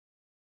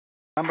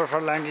Member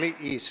for Langley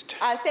East.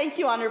 Thank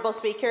you, Honourable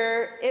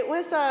Speaker. It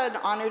was an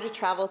honour to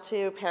travel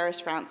to Paris,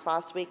 France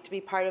last week to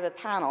be part of a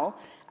panel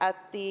at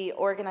the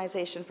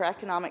Organization for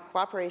Economic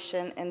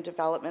Cooperation and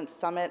Development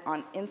Summit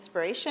on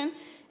Inspiration,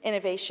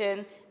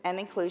 Innovation and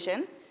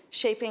Inclusion,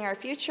 Shaping Our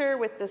Future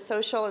with the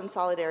Social and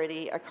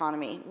Solidarity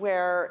Economy,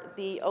 where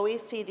the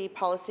OECD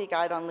Policy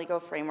Guide on Legal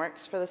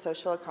Frameworks for the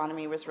Social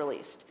Economy was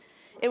released.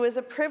 It was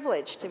a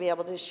privilege to be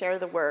able to share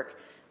the work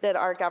that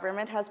our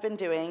government has been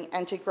doing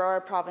and to grow our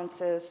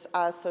province's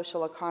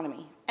social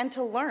economy and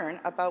to learn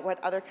about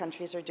what other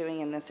countries are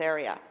doing in this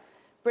area.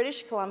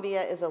 British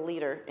Columbia is a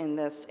leader in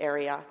this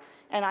area,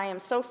 and I am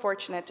so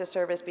fortunate to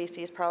serve as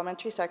BC's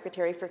Parliamentary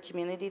Secretary for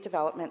Community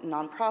Development and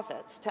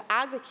Nonprofits, to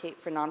advocate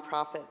for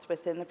nonprofits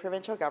within the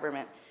provincial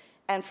government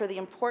and for the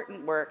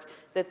important work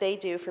that they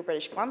do for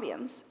British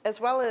Columbians,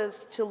 as well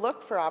as to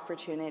look for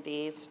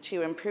opportunities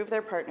to improve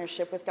their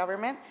partnership with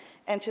government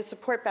and to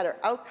support better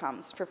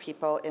outcomes for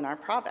people in our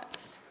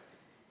province.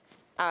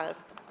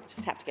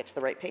 Just have to get to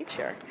the right page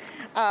here.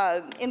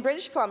 In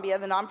British Columbia,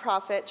 the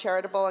nonprofit,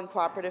 charitable and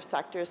cooperative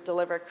sectors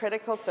deliver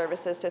critical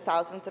services to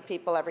thousands of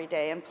people every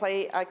day and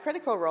play a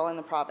critical role in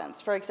the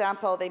province. For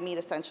example, they meet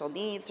essential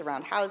needs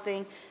around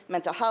housing,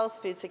 mental health,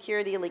 food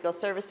security, legal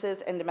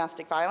services, and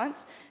domestic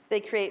violence.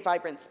 They create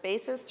vibrant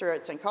spaces through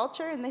arts and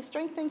culture, and they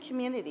strengthen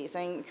communities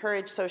and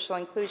encourage social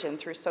inclusion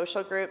through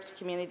social groups,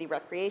 community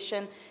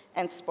recreation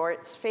and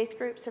sports, faith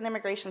groups, and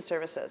immigration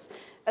services,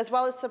 as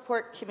well as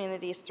support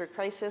communities through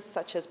crises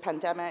such as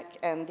pandemic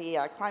and the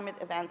climate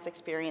events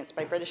experienced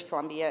by British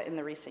Columbia in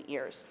the recent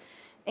years,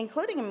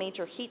 including a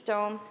major heat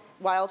dome,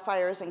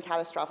 wildfires, and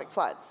catastrophic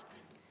floods.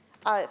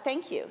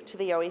 Thank you to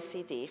the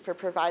OECD for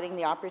providing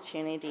the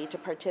opportunity to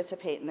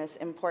participate in this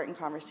important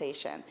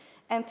conversation.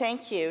 And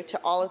thank you to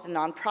all of the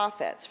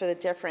nonprofits for the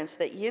difference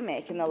that you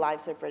make in the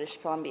lives of British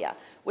Columbia.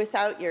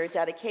 Without your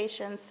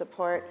dedication,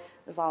 support,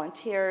 the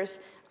volunteers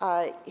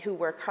who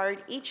work hard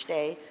each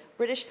day,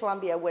 British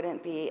Columbia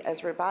wouldn't be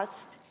as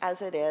robust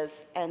as it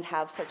is and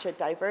have such a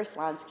diverse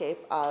landscape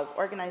of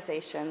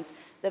organizations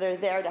that are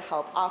there to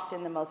help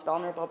often the most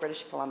vulnerable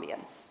British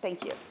Columbians.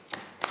 Thank you.